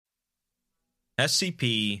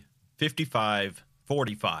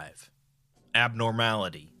SCP-5545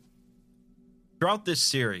 Abnormality. Throughout this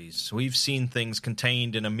series, we've seen things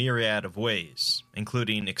contained in a myriad of ways,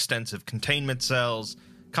 including extensive containment cells,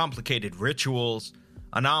 complicated rituals,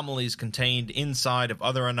 anomalies contained inside of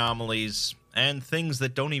other anomalies, and things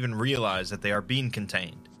that don't even realize that they are being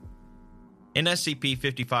contained. In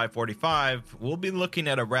SCP-5545, we'll be looking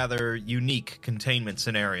at a rather unique containment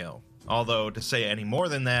scenario, although to say any more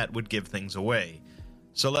than that would give things away,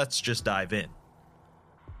 so let's just dive in.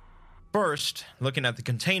 First, looking at the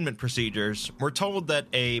containment procedures, we're told that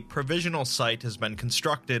a provisional site has been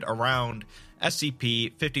constructed around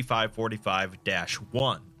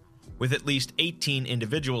SCP-5545-1, with at least 18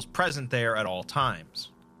 individuals present there at all times.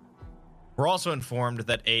 We're also informed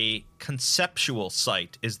that a conceptual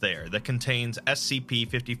site is there that contains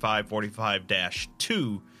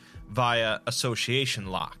SCP-5545-2 via association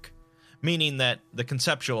lock, meaning that the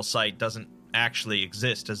conceptual site doesn't actually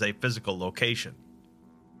exist as a physical location.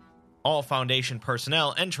 All Foundation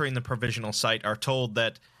personnel entering the provisional site are told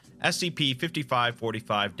that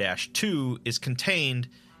SCP-5545-2 is contained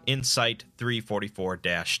in Site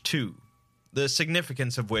 344-2, the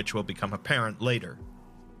significance of which will become apparent later.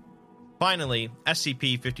 Finally,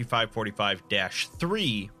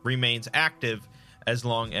 SCP-5545-3 remains active as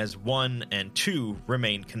long as 1 and 2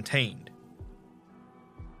 remain contained.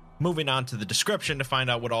 Moving on to the description to find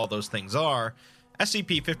out what all those things are,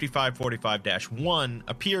 SCP-5545-1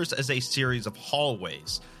 appears as a series of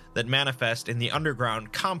hallways that manifest in the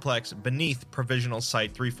underground complex beneath Provisional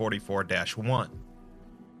Site 344-1.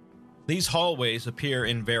 These hallways appear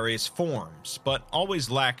in various forms, but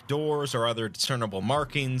always lack doors or other discernible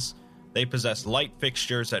markings. They possess light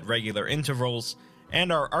fixtures at regular intervals,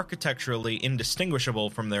 and are architecturally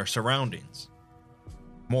indistinguishable from their surroundings.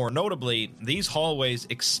 More notably, these hallways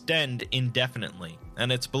extend indefinitely,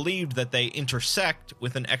 and it's believed that they intersect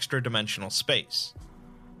with an extra-dimensional space.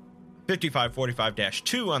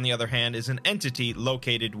 5545-2, on the other hand, is an entity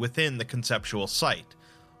located within the conceptual site,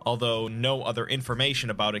 although no other information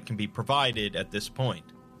about it can be provided at this point.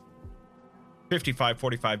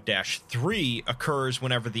 5545-3 occurs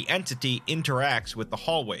whenever the entity interacts with the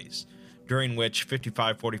hallways, during which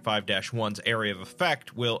 5545-1's area of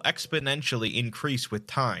effect will exponentially increase with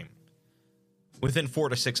time. Within 4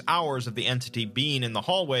 to 6 hours of the entity being in the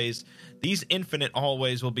hallways, these infinite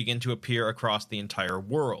hallways will begin to appear across the entire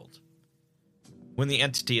world. When the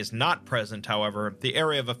entity is not present, however, the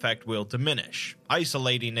area of effect will diminish,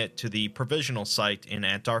 isolating it to the provisional site in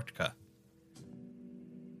Antarctica.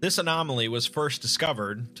 This anomaly was first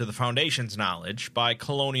discovered, to the Foundation's knowledge, by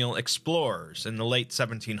colonial explorers in the late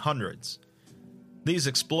 1700s. These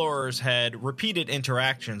explorers had repeated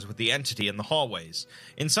interactions with the entity in the hallways,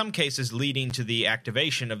 in some cases leading to the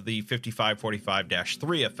activation of the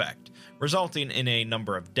 5545-3 effect, resulting in a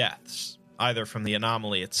number of deaths, either from the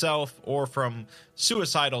anomaly itself or from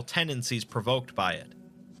suicidal tendencies provoked by it.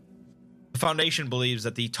 The Foundation believes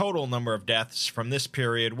that the total number of deaths from this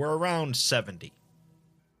period were around 70.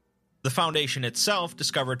 The Foundation itself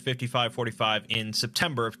discovered 5545 in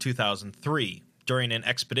September of 2003, during an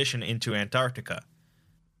expedition into Antarctica.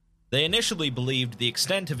 They initially believed the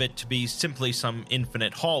extent of it to be simply some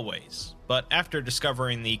infinite hallways, but after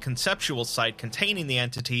discovering the conceptual site containing the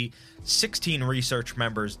entity, 16 research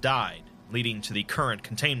members died, leading to the current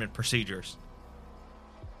containment procedures.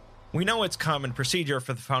 We know it's common procedure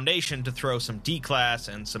for the Foundation to throw some D-Class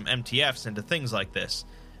and some MTFs into things like this,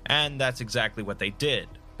 and that's exactly what they did.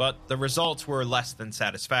 But the results were less than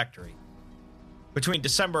satisfactory. Between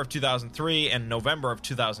December of 2003 and November of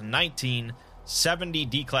 2019, 70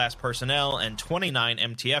 D-Class personnel and 29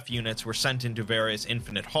 MTF units were sent into various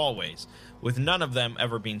infinite hallways, with none of them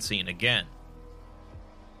ever being seen again.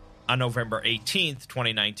 On November 18,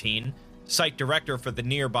 2019, Site Director for the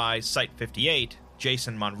nearby Site 58,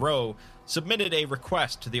 Jason Monroe, submitted a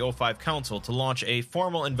request to the O5 Council to launch a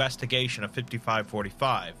formal investigation of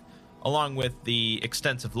 5545, along with the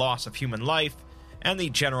extensive loss of human life and the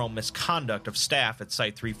general misconduct of staff at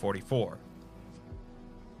Site 344.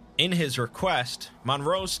 In his request,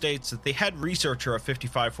 Monroe states that the head researcher of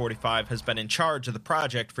 5545 has been in charge of the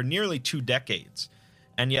project for nearly 2 decades,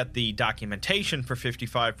 and yet the documentation for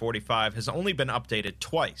 5545 has only been updated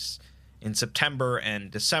twice, in September and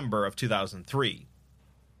December of 2003.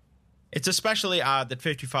 It's especially odd that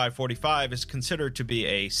 5545 is considered to be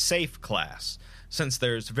a safe class, since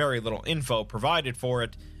there's very little info provided for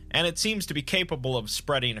it, and it seems to be capable of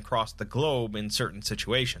spreading across the globe in certain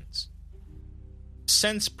situations.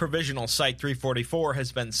 Since Provisional Site 344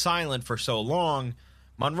 has been silent for so long,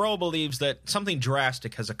 Monroe believes that something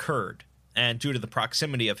drastic has occurred, and due to the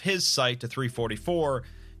proximity of his site to 344,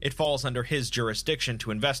 it falls under his jurisdiction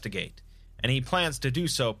to investigate, and he plans to do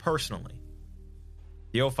so personally.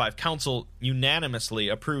 The O5 Council unanimously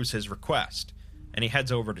approves his request, and he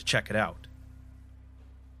heads over to check it out.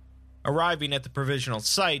 Arriving at the provisional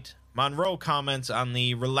site, Monroe comments on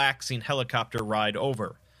the relaxing helicopter ride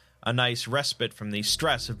over, a nice respite from the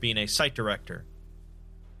stress of being a site director.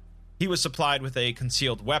 He was supplied with a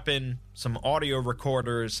concealed weapon, some audio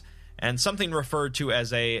recorders, and something referred to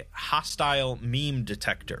as a hostile meme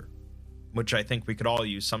detector, which I think we could all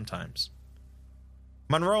use sometimes.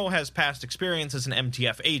 Monroe has past experience as an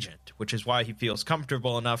MTF agent, which is why he feels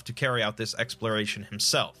comfortable enough to carry out this exploration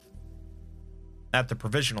himself. At the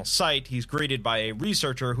provisional site, he's greeted by a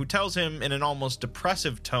researcher who tells him in an almost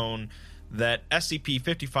depressive tone that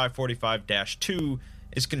SCP-5545-2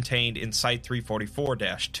 is contained in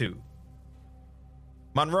Site-344-2.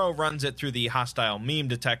 Monroe runs it through the hostile meme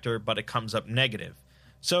detector, but it comes up negative,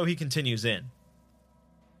 so he continues in.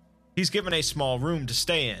 He's given a small room to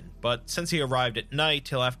stay in, but since he arrived at night,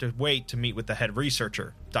 he'll have to wait to meet with the head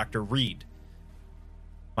researcher, Dr. Reed.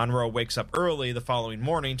 Monroe wakes up early the following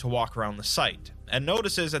morning to walk around the site, and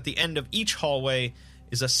notices at the end of each hallway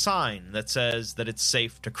is a sign that says that it's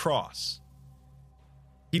safe to cross.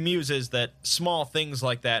 He muses that small things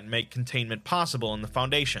like that make containment possible in the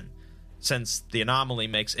Foundation. Since the anomaly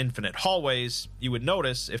makes infinite hallways, you would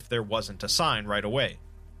notice if there wasn't a sign right away.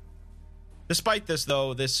 Despite this,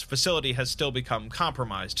 though, this facility has still become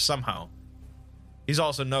compromised somehow. He's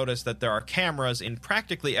also noticed that there are cameras in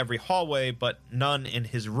practically every hallway, but none in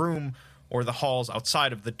his room or the halls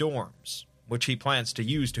outside of the dorms, which he plans to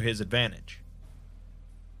use to his advantage.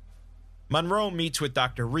 Monroe meets with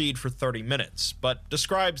Dr. Reed for 30 minutes, but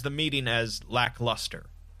describes the meeting as lackluster.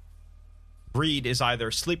 Reed is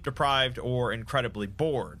either sleep-deprived or incredibly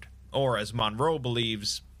bored, or as Monroe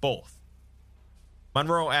believes, both.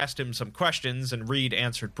 Monroe asked him some questions, and Reed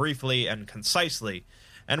answered briefly and concisely,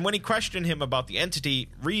 and when he questioned him about the entity,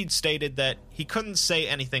 Reed stated that he couldn't say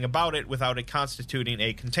anything about it without it constituting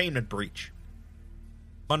a containment breach.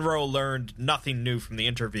 Monroe learned nothing new from the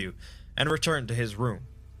interview, and returned to his room.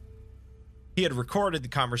 He had recorded the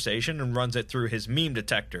conversation and runs it through his meme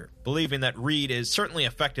detector, believing that Reed is certainly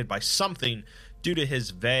affected by something due to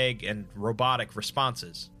his vague and robotic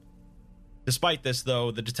responses. Despite this,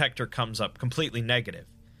 though, the detector comes up completely negative.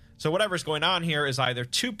 So whatever's going on here is either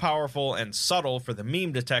too powerful and subtle for the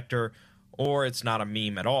meme detector, or it's not a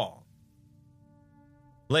meme at all.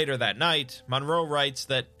 Later that night, Monroe writes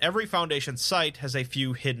that every Foundation site has a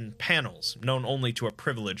few hidden panels, known only to a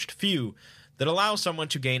privileged few, that allow someone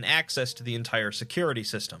to gain access to the entire security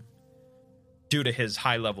system. Due to his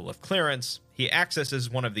high level of clearance, he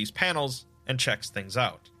accesses one of these panels and checks things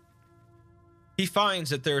out. He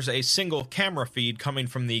finds that there's a single camera feed coming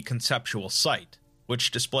from the conceptual site,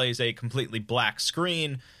 which displays a completely black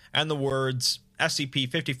screen, and the words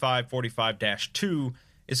SCP-5545-2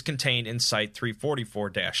 is contained in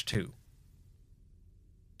Site-344-2.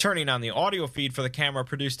 Turning on the audio feed for the camera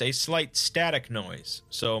produced a slight static noise,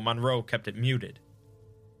 so Monroe kept it muted.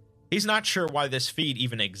 He's not sure why this feed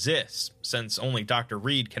even exists, since only Dr.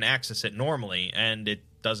 Reed can access it normally, and it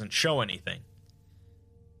doesn't show anything.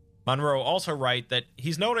 Monroe also writes that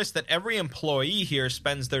he's noticed that every employee here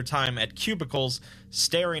spends their time at cubicles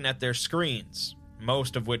staring at their screens,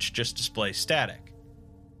 most of which just display static.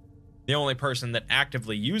 The only person that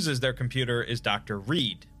actively uses their computer is Dr.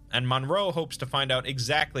 Reed, and Monroe hopes to find out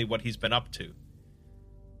exactly what he's been up to.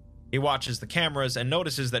 He watches the cameras and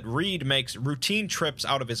notices that Reed makes routine trips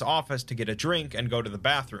out of his office to get a drink and go to the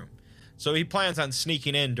bathroom, so he plans on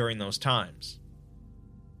sneaking in during those times.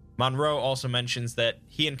 Monroe also mentions that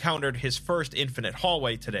he encountered his first infinite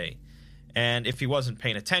hallway today, and if he wasn't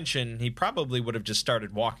paying attention, he probably would have just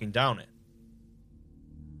started walking down it.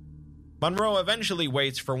 Monroe eventually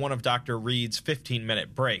waits for one of Dr. Reed's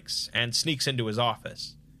 15-minute breaks and sneaks into his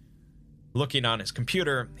office. Looking on his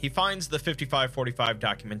computer, he finds the 5545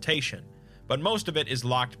 documentation, but most of it is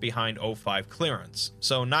locked behind O5 clearance,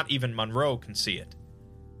 so not even Monroe can see it.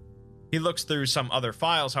 He looks through some other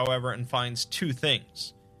files, however, and finds two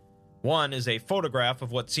things. One is a photograph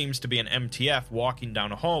of what seems to be an MTF walking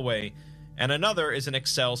down a hallway, and another is an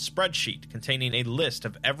Excel spreadsheet containing a list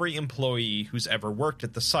of every employee who's ever worked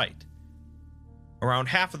at the site. Around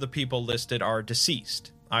half of the people listed are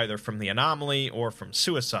deceased, either from the anomaly or from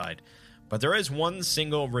suicide, but there is one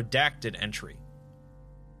single redacted entry.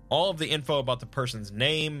 All of the info about the person's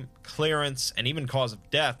name, clearance, and even cause of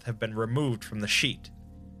death have been removed from the sheet.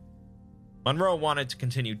 Monroe wanted to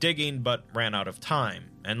continue digging, but ran out of time,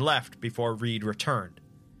 and left before Reed returned.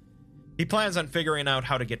 He plans on figuring out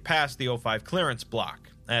how to get past the O5 clearance block,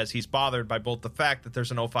 as he's bothered by both the fact that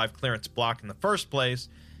there's an O5 clearance block in the first place,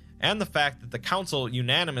 and the fact that the council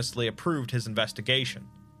unanimously approved his investigation.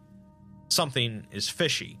 Something is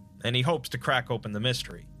fishy, and he hopes to crack open the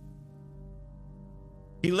mystery.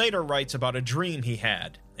 He later writes about a dream he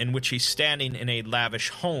had, in which he's standing in a lavish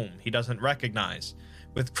home he doesn't recognize,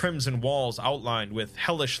 with crimson walls outlined with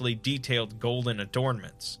hellishly detailed golden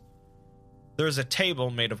adornments. There is a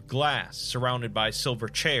table made of glass surrounded by silver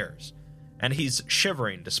chairs, and he's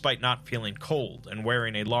shivering despite not feeling cold and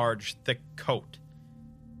wearing a large, thick coat.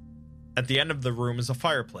 At the end of the room is a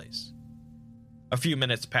fireplace. A few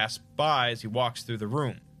minutes pass by as he walks through the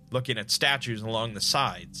room, looking at statues along the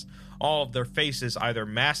sides, all of their faces either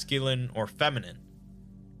masculine or feminine.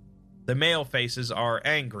 The male faces are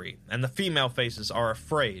angry, and the female faces are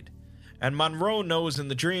afraid, and Monroe knows in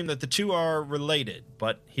the dream that the two are related,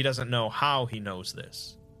 but he doesn't know how he knows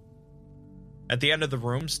this. At the end of the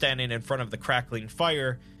room, standing in front of the crackling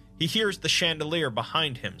fire, he hears the chandelier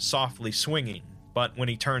behind him softly swinging, but when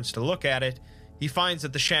he turns to look at it, he finds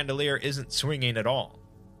that the chandelier isn't swinging at all.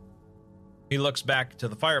 He looks back to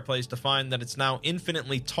the fireplace to find that it's now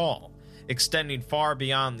infinitely tall, extending far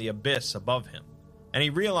beyond the abyss above him, and he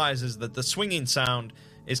realizes that the swinging sound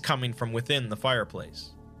is coming from within the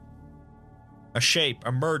fireplace. A shape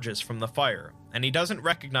emerges from the fire, and he doesn't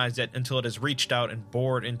recognize it until it has reached out and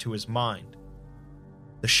bored into his mind.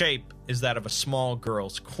 The shape is that of a small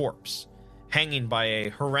girl's corpse, hanging by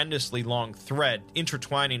a horrendously long thread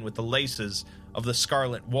intertwining with the laces of the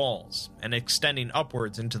scarlet walls and extending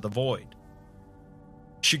upwards into the void.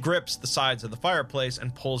 She grips the sides of the fireplace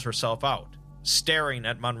and pulls herself out, staring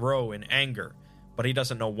at Monroe in anger, but he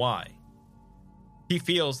doesn't know why. He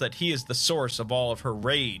feels that he is the source of all of her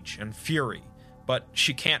rage and fury, but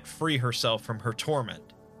she can't free herself from her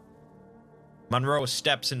torment. Monroe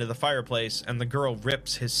steps into the fireplace and the girl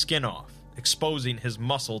rips his skin off, exposing his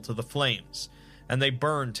muscle to the flames, and they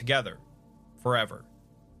burn together, forever.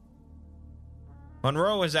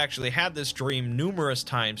 Monroe has actually had this dream numerous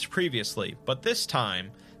times previously, but this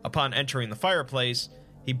time, upon entering the fireplace,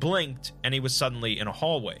 he blinked and he was suddenly in a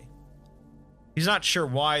hallway. He's not sure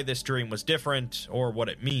why this dream was different or what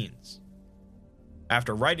it means.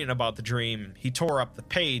 After writing about the dream, he tore up the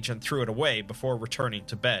page and threw it away before returning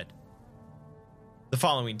to bed. The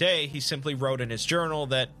following day, he simply wrote in his journal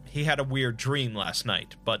that he had a weird dream last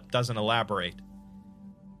night, but doesn't elaborate.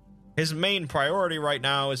 His main priority right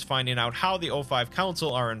now is finding out how the O5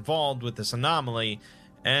 Council are involved with this anomaly,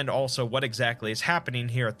 and also what exactly is happening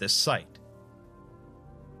here at this site.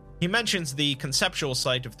 He mentions the conceptual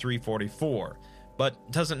site of 344,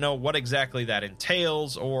 but doesn't know what exactly that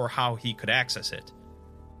entails or how he could access it.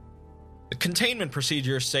 The containment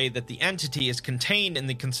procedures say that the entity is contained in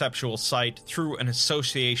the conceptual site through an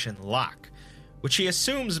association lock, which he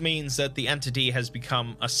assumes means that the entity has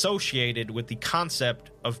become associated with the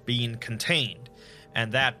concept of being contained,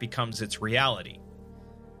 and that becomes its reality.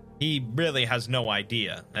 He really has no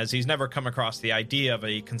idea, as he's never come across the idea of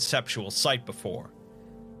a conceptual site before.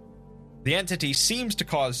 The entity seems to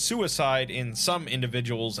cause suicide in some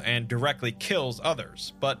individuals and directly kills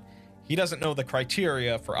others, but he doesn't know the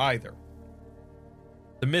criteria for either.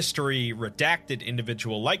 The mystery redacted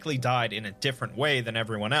individual likely died in a different way than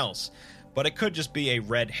everyone else, but it could just be a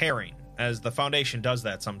red herring, as the Foundation does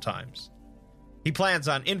that sometimes. He plans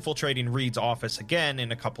on infiltrating Reed's office again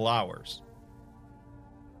in a couple hours.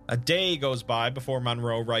 A day goes by before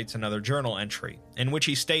Monroe writes another journal entry, in which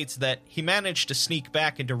he states that he managed to sneak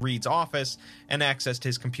back into Reed's office and accessed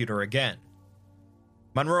his computer again.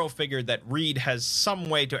 Monroe figured that Reed has some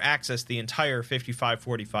way to access the entire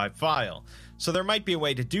 5545 file, so there might be a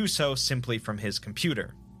way to do so simply from his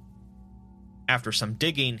computer. After some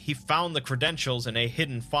digging, he found the credentials in a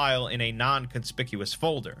hidden file in a non-conspicuous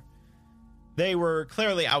folder. They were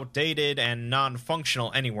clearly outdated and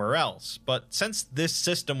non-functional anywhere else, but since this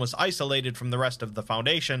system was isolated from the rest of the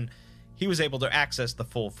Foundation, he was able to access the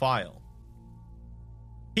full file.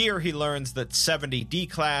 Here he learns that 70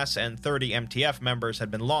 D-Class and 30 MTF members had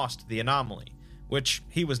been lost to the anomaly, which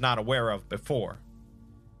he was not aware of before.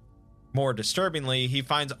 More disturbingly, he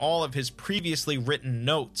finds all of his previously written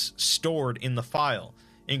notes stored in the file,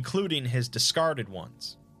 including his discarded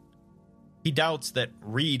ones. He doubts that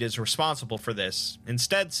Reed is responsible for this,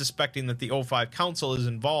 instead suspecting that the O5 Council is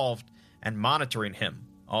involved and monitoring him,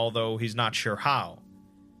 although he's not sure how.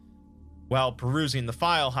 While perusing the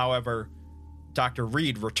file, however, Dr.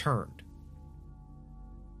 Reed returned.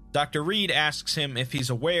 Dr. Reed asks him if he's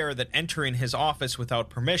aware that entering his office without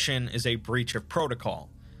permission is a breach of protocol,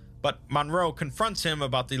 but Monroe confronts him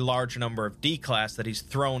about the large number of D-Class that he's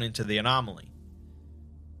thrown into the anomaly.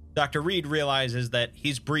 Dr. Reed realizes that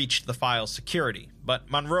he's breached the file's security,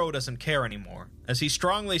 but Monroe doesn't care anymore, as he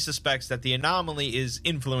strongly suspects that the anomaly is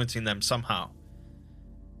influencing them somehow.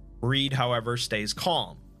 Reed, however, stays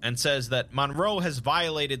calm, and says that Monroe has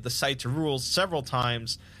violated the site's rules several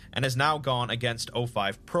times and has now gone against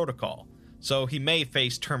O5 protocol, so he may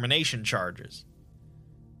face termination charges.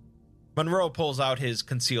 Monroe pulls out his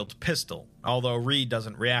concealed pistol, although Reed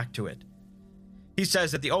doesn't react to it. He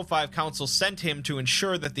says that the O5 Council sent him to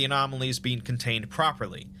ensure that the anomaly is being contained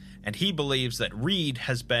properly, and he believes that Reed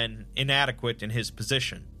has been inadequate in his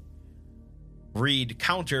position. Reed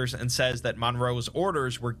counters and says that Monroe's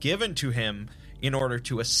orders were given to him in order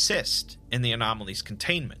to assist in the anomaly's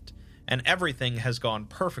containment, and everything has gone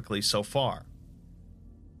perfectly so far.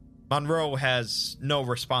 Monroe has no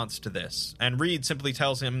response to this, and Reed simply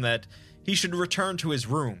tells him that he should return to his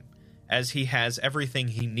room, as he has everything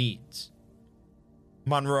he needs.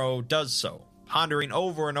 Monroe does so, pondering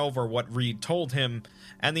over and over what Reed told him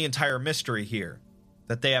and the entire mystery here,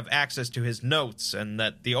 that they have access to his notes and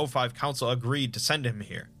that the O5 Council agreed to send him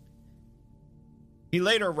here. He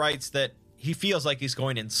later writes that he feels like he's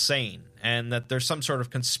going insane and that there's some sort of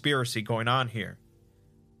conspiracy going on here.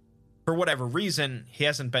 For whatever reason, he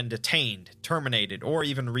hasn't been detained, terminated, or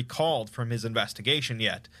even recalled from his investigation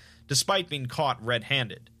yet, despite being caught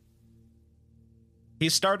red-handed.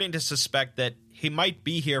 He's starting to suspect that he might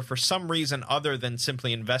be here for some reason other than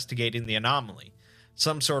simply investigating the anomaly,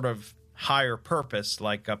 some sort of higher purpose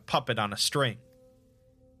like a puppet on a string.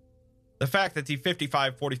 The fact that the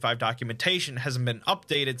 5545 documentation hasn't been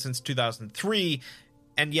updated since 2003,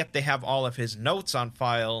 and yet they have all of his notes on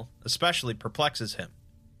file, especially perplexes him.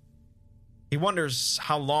 He wonders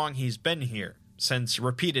how long he's been here, since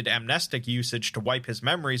repeated amnestic usage to wipe his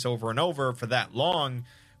memories over and over for that long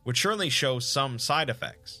would surely show some side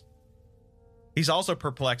effects. He's also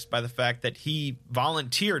perplexed by the fact that he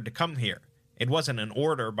volunteered to come here. It wasn't an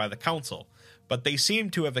order by the council, but they seem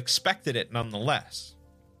to have expected it nonetheless.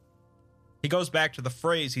 He goes back to the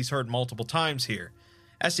phrase he's heard multiple times here.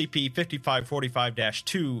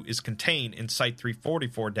 SCP-5545-2 is contained in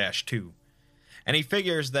Site-344-2, and he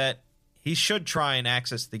figures that he should try and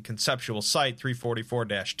access the conceptual Site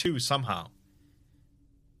 344-2 somehow.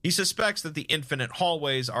 He suspects that the infinite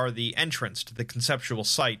hallways are the entrance to the conceptual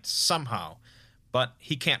site somehow, but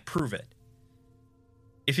he can't prove it.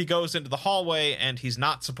 If he goes into the hallway and he's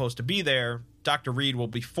not supposed to be there, Dr. Reed will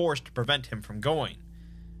be forced to prevent him from going.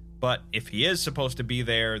 But if he is supposed to be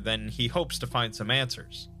there, then he hopes to find some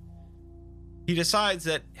answers. He decides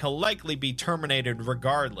that he'll likely be terminated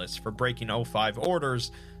regardless for breaking O5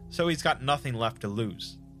 orders, so he's got nothing left to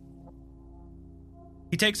lose.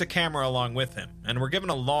 He takes a camera along with him, and we're given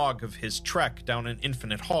a log of his trek down an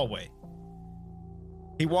infinite hallway.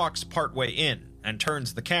 He walks partway in, and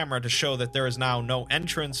turns the camera to show that there is now no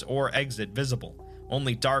entrance or exit visible,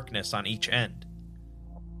 only darkness on each end.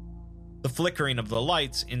 The flickering of the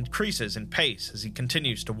lights increases in pace as he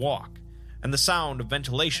continues to walk, and the sound of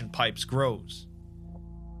ventilation pipes grows.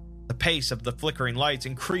 The pace of the flickering lights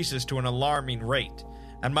increases to an alarming rate,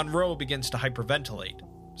 and Monroe begins to hyperventilate,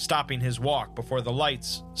 stopping his walk before the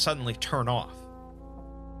lights suddenly turn off.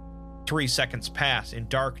 3 seconds pass in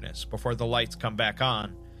darkness before the lights come back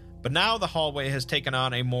on, but now the hallway has taken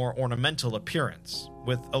on a more ornamental appearance,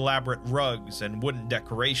 with elaborate rugs and wooden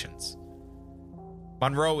decorations.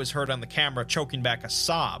 Monroe is heard on the camera choking back a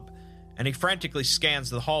sob, and he frantically scans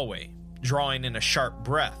the hallway, drawing in a sharp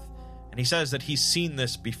breath, and he says that he's seen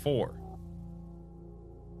this before.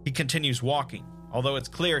 He continues walking, although it's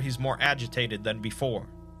clear he's more agitated than before.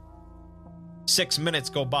 6 minutes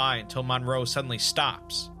go by until Monroe suddenly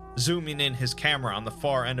stops, zooming in his camera on the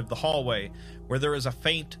far end of the hallway where there is a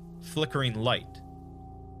faint, flickering light.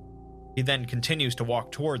 He then continues to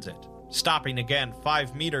walk towards it, stopping again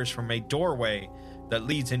 5 meters from a doorway that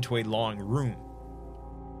leads into a long room.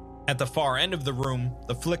 At the far end of the room,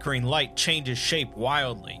 the flickering light changes shape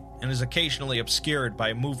wildly and is occasionally obscured by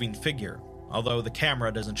a moving figure, although the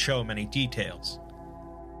camera doesn't show many details.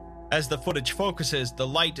 As the footage focuses, the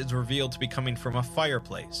light is revealed to be coming from a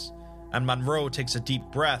fireplace, and Monroe takes a deep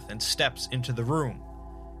breath and steps into the room,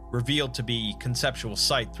 revealed to be Conceptual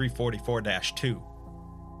Site 344-2.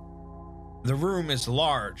 The room is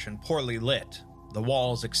large and poorly lit, the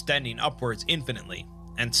walls extending upwards infinitely,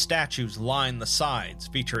 and statues line the sides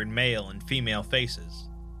featuring male and female faces.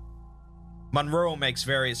 Monroe makes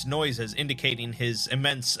various noises indicating his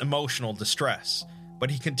immense emotional distress,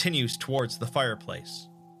 but he continues towards the fireplace.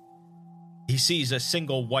 He sees a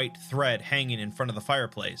single white thread hanging in front of the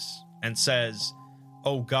fireplace, and says,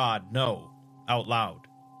 "Oh God, no," out loud.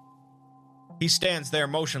 He stands there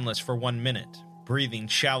motionless for 1 minute, breathing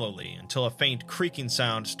shallowly until a faint creaking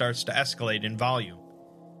sound starts to escalate in volume.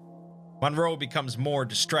 Monroe becomes more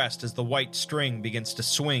distressed as the white string begins to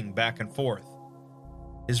swing back and forth.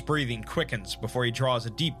 His breathing quickens before he draws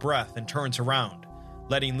a deep breath and turns around,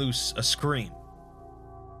 letting loose a scream.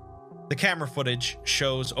 The camera footage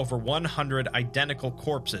shows over 100 identical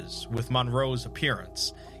corpses with Monroe's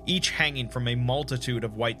appearance, each hanging from a multitude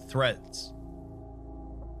of white threads.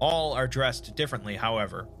 All are dressed differently,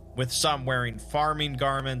 however, with some wearing farming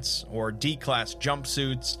garments or D-class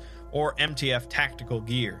jumpsuits or MTF tactical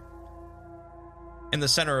gear. In the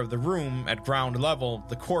center of the room, at ground level,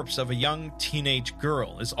 the corpse of a young teenage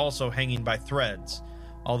girl is also hanging by threads,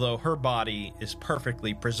 although her body is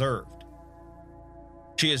perfectly preserved.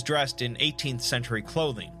 She is dressed in 18th century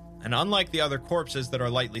clothing, and unlike the other corpses that are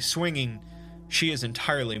lightly swinging, she is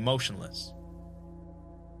entirely motionless.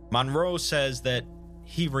 Monroe says that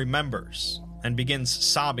he remembers, and begins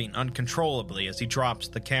sobbing uncontrollably as he drops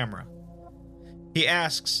the camera. He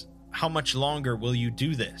asks, "How much longer will you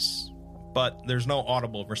do this?" But there's no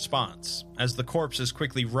audible response, as the corpses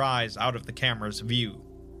quickly rise out of the camera's view.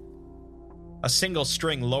 A single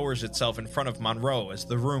string lowers itself in front of Monroe as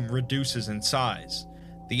the room reduces in size,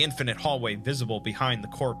 the infinite hallway visible behind the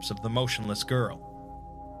corpse of the motionless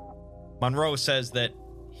girl. Monroe says that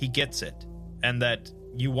he gets it, and that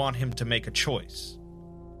you want him to make a choice.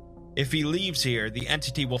 If he leaves here, the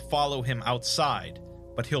entity will follow him outside,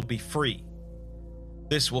 but he'll be free.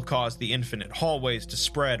 This will cause the infinite hallways to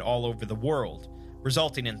spread all over the world,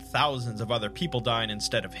 resulting in thousands of other people dying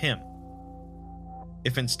instead of him.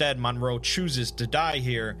 If instead Monroe chooses to die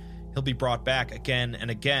here, he'll be brought back again and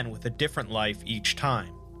again with a different life each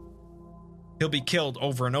time. He'll be killed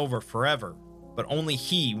over and over forever, but only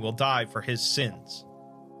he will die for his sins.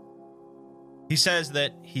 He says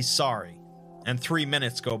that he's sorry, and 3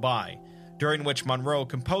 minutes go by, during which Monroe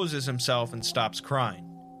composes himself and stops crying.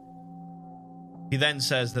 He then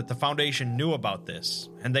says that the Foundation knew about this,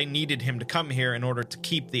 and they needed him to come here in order to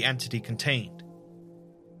keep the entity contained.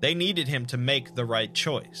 They needed him to make the right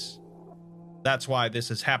choice. That's why this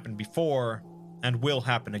has happened before, and will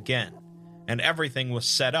happen again, and everything was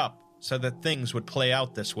set up so that things would play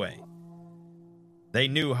out this way. They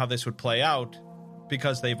knew how this would play out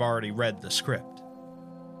because they've already read the script.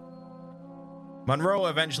 Monroe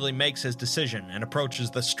eventually makes his decision and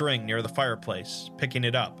approaches the string near the fireplace, picking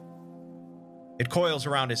it up. It coils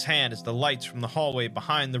around his hand as the lights from the hallway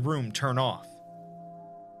behind the room turn off.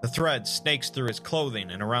 The thread snakes through his clothing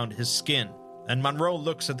and around his skin, and Monroe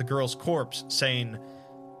looks at the girl's corpse, saying,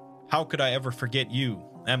 "How could I ever forget you,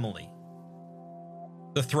 Emily?"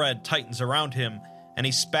 The thread tightens around him, and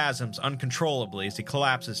he spasms uncontrollably as he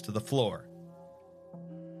collapses to the floor.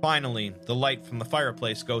 Finally, the light from the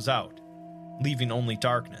fireplace goes out, leaving only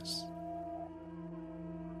darkness.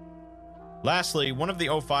 Lastly, one of the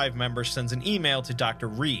O5 members sends an email to Dr.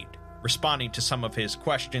 Reed, responding to some of his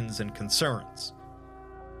questions and concerns.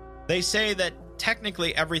 They say that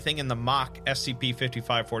technically everything in the mock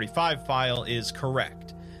SCP-5545 file is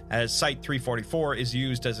correct, as Site-344 is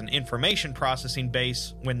used as an information processing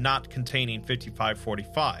base when not containing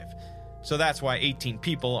 5545, so that's why 18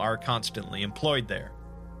 people are constantly employed there.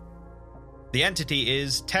 The entity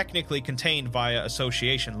is technically contained via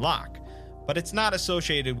association lock, but it's not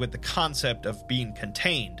associated with the concept of being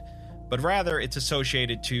contained, but rather it's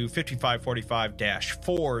associated to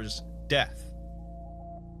 5545-4's death.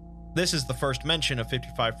 This is the first mention of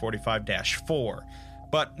 5545-4,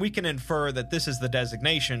 but we can infer that this is the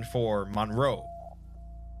designation for Monroe.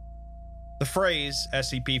 The phrase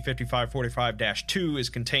SCP-5545-2 is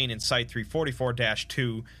contained in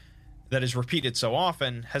Site-344-2 that is repeated so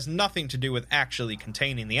often has nothing to do with actually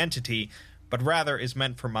containing the entity, but rather is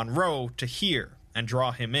meant for Monroe to hear and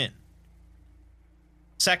draw him in.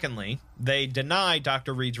 Secondly, they deny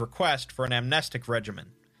Dr. Reed's request for an amnestic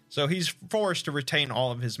regimen, so he's forced to retain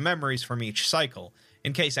all of his memories from each cycle,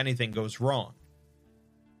 in case anything goes wrong.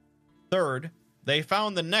 Third, they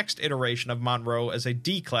found the next iteration of Monroe as a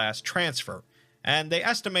D-class transfer, and they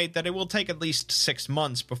estimate that it will take at least 6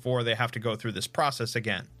 months before they have to go through this process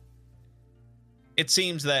again. It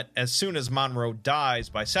seems that as soon as Monroe dies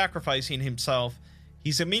by sacrificing himself,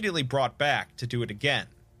 he's immediately brought back to do it again,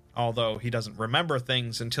 although he doesn't remember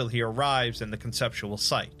things until he arrives in the conceptual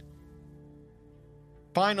site.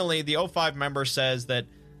 Finally, the O5 member says that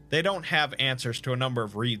they don't have answers to a number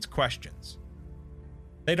of Reed's questions.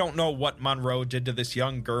 They don't know what Monroe did to this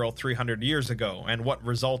young girl 300 years ago and what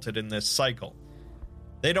resulted in this cycle.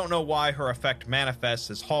 They don't know why her effect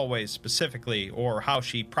manifests as hallways specifically, or how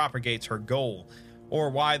she propagates her goal,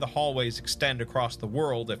 or why the hallways extend across the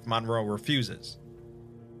world if Monroe refuses.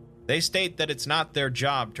 They state that it's not their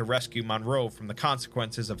job to rescue Monroe from the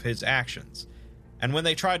consequences of his actions, and when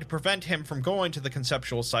they tried to prevent him from going to the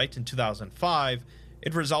conceptual site in 2005,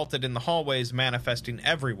 it resulted in the hallways manifesting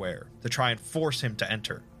everywhere to try and force him to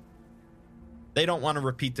enter. They don't want to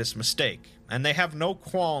repeat this mistake, and they have no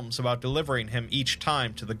qualms about delivering him each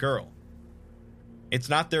time to the girl. It's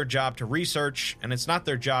not their job to research, and it's not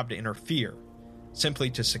their job to interfere, simply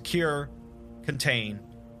to secure, contain,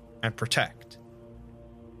 and protect.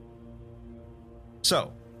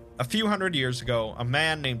 So, a few hundred years ago, a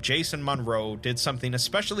man named Jason Monroe did something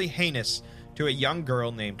especially heinous to a young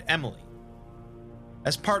girl named Emily.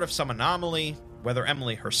 As part of some anomaly, whether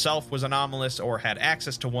Emily herself was anomalous or had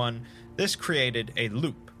access to one, this created a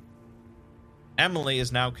loop. Emily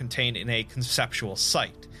is now contained in a conceptual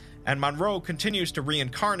site, and Monroe continues to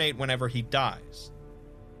reincarnate whenever he dies.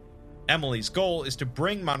 Emily's goal is to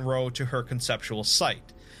bring Monroe to her conceptual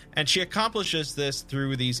site, and she accomplishes this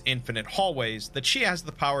through these infinite hallways that she has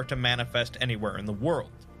the power to manifest anywhere in the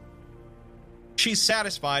world. She's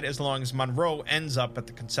satisfied as long as Monroe ends up at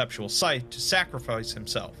the conceptual site to sacrifice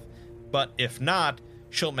himself, but if not,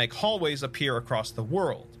 she'll make hallways appear across the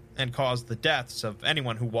world and cause the deaths of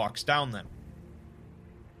anyone who walks down them.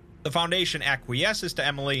 The Foundation acquiesces to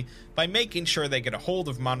Emily by making sure they get a hold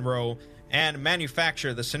of Monroe and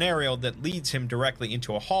manufacture the scenario that leads him directly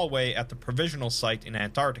into a hallway at the provisional site in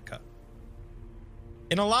Antarctica.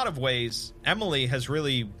 In a lot of ways, Emily has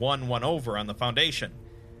really won one over on the Foundation,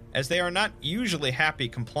 as they are not usually happy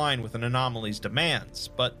complying with an anomaly's demands,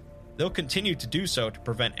 but they'll continue to do so to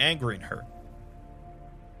prevent angering her.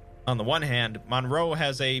 On the one hand, Monroe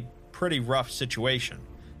has a pretty rough situation,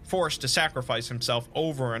 forced to sacrifice himself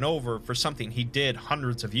over and over for something he did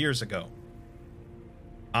hundreds of years ago.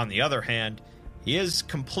 On the other hand, he is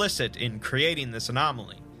complicit in creating this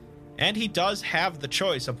anomaly, and he does have the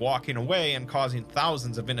choice of walking away and causing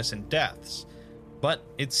thousands of innocent deaths, but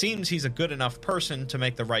it seems he's a good enough person to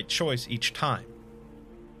make the right choice each time.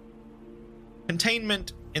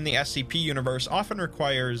 Containment in the SCP universe often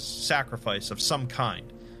requires sacrifice of some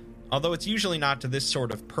kind, although it's usually not to this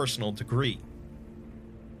sort of personal degree.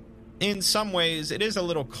 In some ways, it is a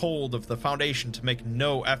little cold of the Foundation to make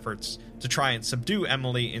no efforts to try and subdue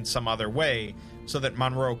Emily in some other way so that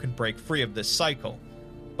Monroe can break free of this cycle,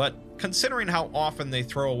 but considering how often they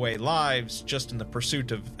throw away lives just in the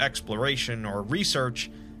pursuit of exploration or research,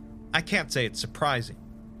 I can't say it's surprising.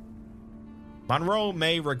 Monroe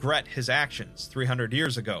may regret his actions 300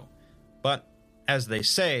 years ago, but as they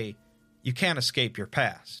say, you can't escape your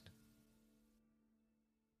past.